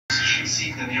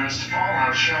seek the nearest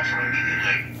fallout shelter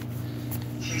immediately.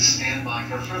 Please stand by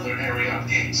for further area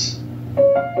updates.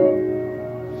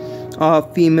 All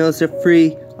females are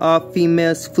free. All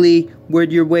females flee.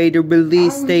 Word your way to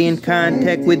release. Stay in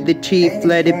contact with the chief.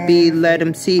 Let it be, let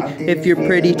him see. If you're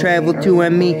pretty, travel to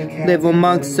ME. Live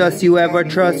amongst us, you have our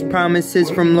trust.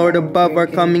 Promises from Lord above are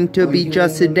coming to be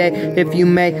just today. If you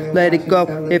may, let it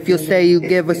go. If you'll stay, you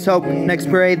give us hope. Next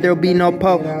parade, there'll be no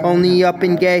Pope. Only up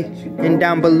and gay and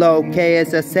down below. Okay,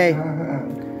 as I say.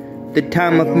 The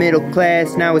time of middle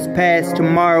class now is past.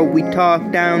 Tomorrow we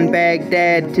talk down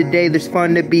Baghdad. Today there's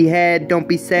fun to be had. Don't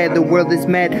be sad, the world is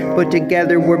mad, but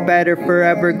together we're better,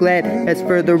 forever glad. As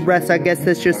for the rest, I guess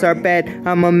that's just our bad.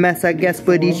 I'm a mess, I guess,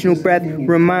 but each new breath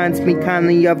reminds me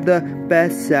kindly of the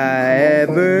best I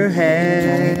ever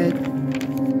had.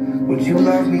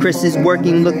 Chris is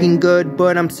working, looking good,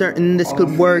 but I'm certain this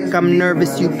could work. I'm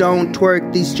nervous you don't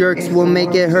twerk. These jerks will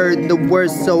make it hurt. The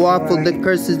worst so awful, the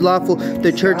curse is lawful.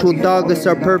 The church will dog us.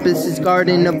 Our purpose is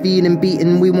Garden of Eden,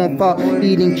 beaten, we won't fall.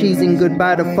 Eating cheese and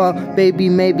goodbye to fall. Baby,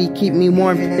 maybe keep me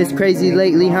warm. It's crazy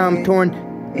lately how I'm torn.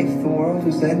 If the world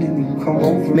is ending, come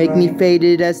over. Make me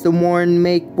faded as the warn.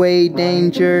 Make way,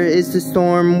 danger is the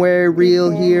storm. Where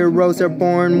real heroes are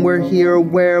born. We're here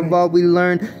aware of all we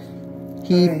learn.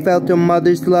 He felt a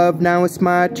mother's love, now it's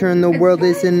my turn. The world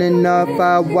isn't enough,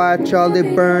 I'll watch all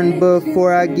it burn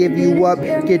before I give you up.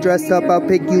 Get dressed up, I'll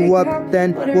pick you up,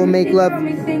 then we'll make love.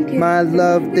 My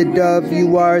love, the dove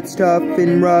you are, it's tough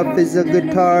and rough as a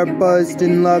guitar buzzed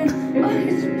in luck.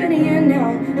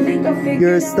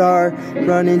 You're a star,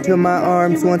 run into my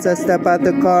arms once I step out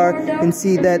the car and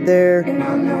see that there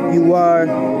you are,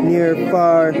 near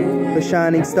far, a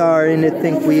shining star, and to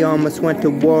think we almost went to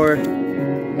war.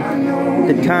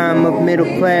 The time of middle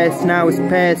class now is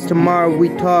past. Tomorrow we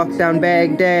talk down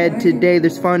Baghdad. Today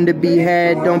there's fun to be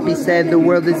had. Don't be sad, the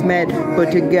world is mad,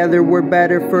 but together we're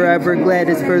better, forever glad.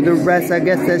 As for the rest, I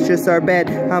guess that's just our bad.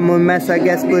 I'm a mess, I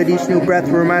guess, but each new breath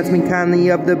reminds me kindly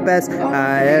of the best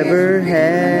I ever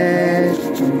had.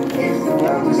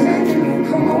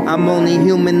 I'm only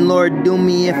human, Lord, do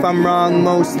me if I'm wrong.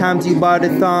 Most times you bought a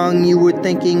thong, you were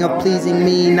thinking of pleasing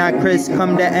me. Not Chris,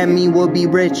 come to ME, we'll be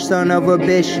rich, son of a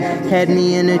bitch. Had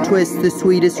me in a twist, the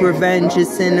sweetest revenge is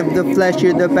sin of the flesh.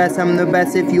 You're the best, I'm the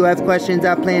best. If you have questions,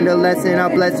 I planned a lesson. I'll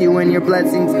bless you in your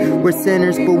blessings. We're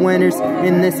sinners, but winners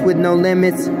in this with no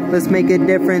limits. Let's make a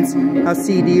difference. I'll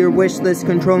see to your wish list.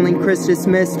 Controlling Chris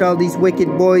dismissed. All these wicked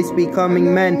boys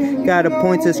becoming men. God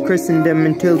appoints us Christendom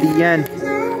until the end.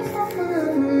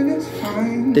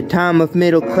 The time of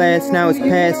middle class now is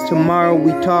past. Tomorrow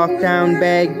we talk down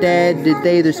Baghdad.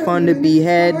 Today there's fun to be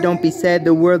had. Don't be sad,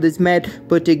 the world is mad,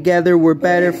 but together we're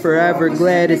better, forever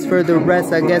glad. As for the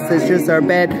rest, I guess that's just our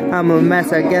bad. I'm a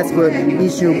mess, I guess, but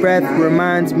each new breath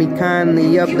reminds me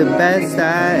kindly of the best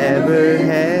I ever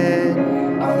had.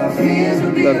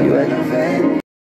 Love you, Ed.